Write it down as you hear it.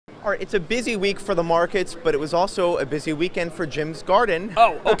All right, it's a busy week for the markets, but it was also a busy weekend for Jim's garden.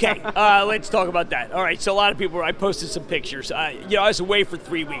 Oh, okay. Let's talk about that. All right, so a lot of people, I posted some pictures. I was away for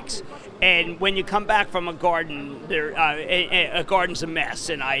 3 weeks, and when you come back from a garden, a garden's a mess,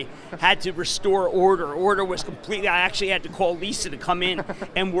 and I had to restore order. Order was completely, I actually had to call Lisa to come in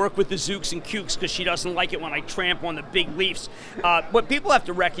and work with the zooks and cukes because she doesn't like it when I tramp on the big leaves. What people have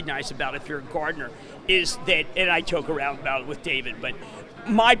to recognize about if you're a gardener is that, and I joke around about it with David, but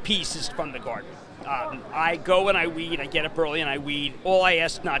my piece is from the garden. I go and I weed. I get up early and I weed. All I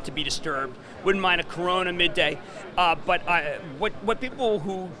ask not to be disturbed. Wouldn't mind a Corona midday. But what people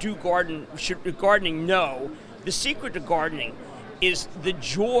who do gardening know, the secret to gardening is the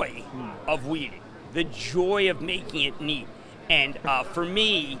joy of weeding, the joy of making it neat. And for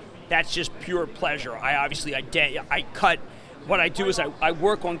me, that's just pure pleasure. I cut. What I do is I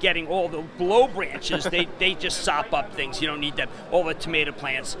work on getting all the below branches. They just sop up things. You don't need them. All the tomato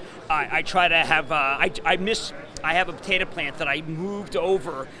plants. I try to have. I have a potato plant that I moved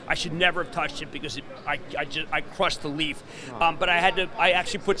over. I should never have touched it because I crushed the leaf. But I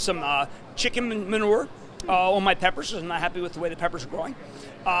actually put some chicken manure on my peppers. I'm not happy with the way the peppers are growing.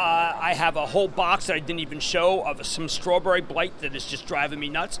 I have a whole box that I didn't even show of some strawberry blight that is just driving me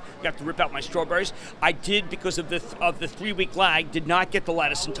nuts. I have to rip out my strawberries. I did, because of the 3-week lag, did not get the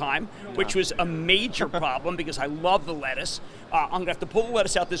lettuce in time, which was a major problem because I love the lettuce. I'm going to have to pull the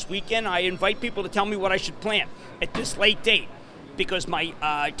lettuce out this weekend. I invite people to tell me what I should plant at this late date, because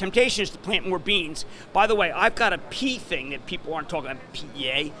my temptation is to plant more beans. By the way, I've got a pea thing that people aren't talking about,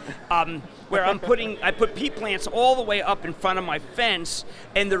 PEA, where I put pea plants all the way up in front of my fence,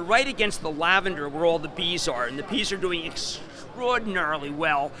 and they're right against the lavender where all the bees are, and the bees are doing extraordinarily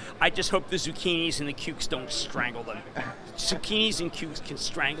well. I just hope the zucchinis and the cukes don't strangle them. Zucchinis and cukes can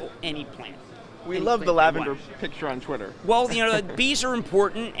strangle any plant. We love the lavender picture on Twitter. Well, bees are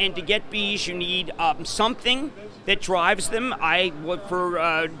important, and to get bees, you need something that drives them.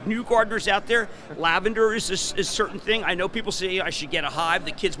 For new gardeners out there, lavender is a certain thing. I know people say I should get a hive.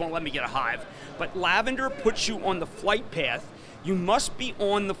 The kids won't let me get a hive. But lavender puts you on the flight path. You must be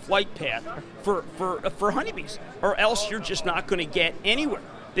on the flight path for honeybees, or else you're just not going to get anywhere.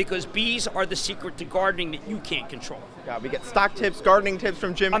 Because bees are the secret to gardening that you can't control. Yeah, we get stock tips, gardening tips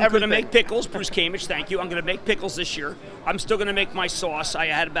from Jim. I'm going to make pickles, Bruce Kamich, thank you. I'm going to make pickles this year. I'm still going to make my sauce.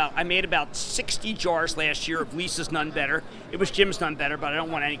 I made about 60 jars last year of Lisa's None Better. It was Jim's None Better, but I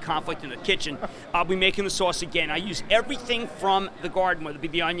don't want any conflict in the kitchen. I'll be making the sauce again. I use everything from the garden, whether it be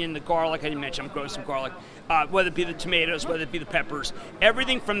the onion, the garlic. I didn't mention I'm growing some garlic. Whether it be the tomatoes, whether it be the peppers,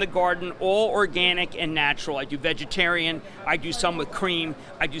 everything from the garden, all organic and natural. I do vegetarian, I do some with cream,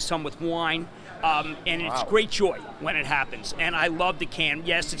 I do some with wine, and it's great joy when it happens. And I love the can.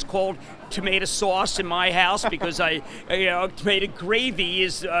 Yes, it's called tomato sauce in my house because tomato gravy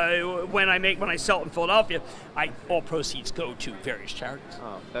is when I sell it in Philadelphia. All proceeds go to various charities.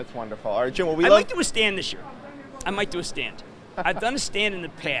 Oh, that's wonderful. All right, Jim. Well, I might do a stand this year. I might do a stand. I've done a stand in the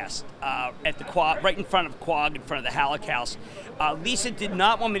past at the Quag, right in front of Quag, in front of the Halleck House. Lisa did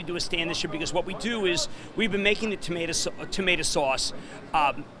not want me to do a stand this year because what we do is we've been making the tomato sauce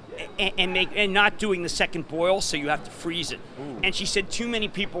and not doing the second boil, so you have to freeze it. Ooh. And she said too many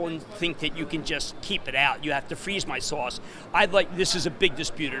people think that you can just keep it out. You have to freeze my sauce. This is a big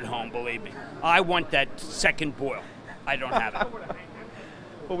dispute at home, believe me. I want that second boil. I don't have it.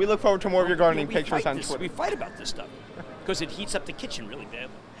 Well, we look forward to more of your gardening pictures on Twitter. We fight about this stuff because it heats up the kitchen really badly.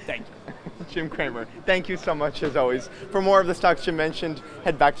 Thank you. Jim Cramer, thank you so much as always. For more of the stocks Jim mentioned,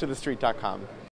 head back to TheStreet.com.